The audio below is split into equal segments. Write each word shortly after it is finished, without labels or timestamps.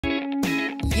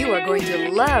You are going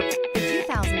to love the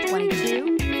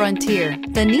 2022 Frontier.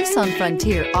 The Nissan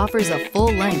Frontier offers a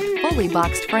full-length, fully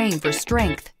boxed frame for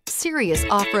strength, serious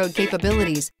off-road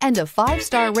capabilities, and a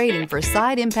 5-star rating for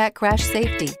side impact crash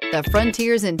safety. The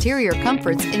Frontier's interior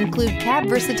comforts include cab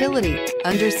versatility,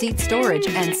 under-seat storage,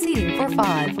 and seating for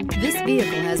 5. This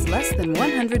vehicle has less than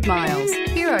 100 miles.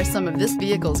 Here are some of this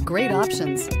vehicle's great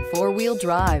options: 4-wheel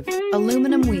drive,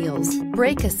 aluminum wheels,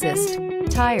 brake assist,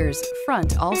 tires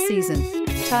front all season,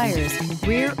 tires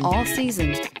rear all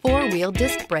season, 4-wheel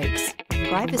disc brakes,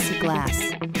 privacy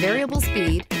glass, variable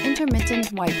speed,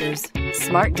 intermittent wipers,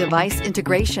 smart device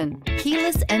integration,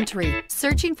 keyless entry.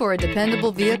 Searching for a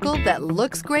dependable vehicle that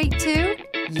looks great too?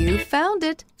 You found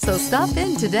it, so stop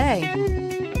in today.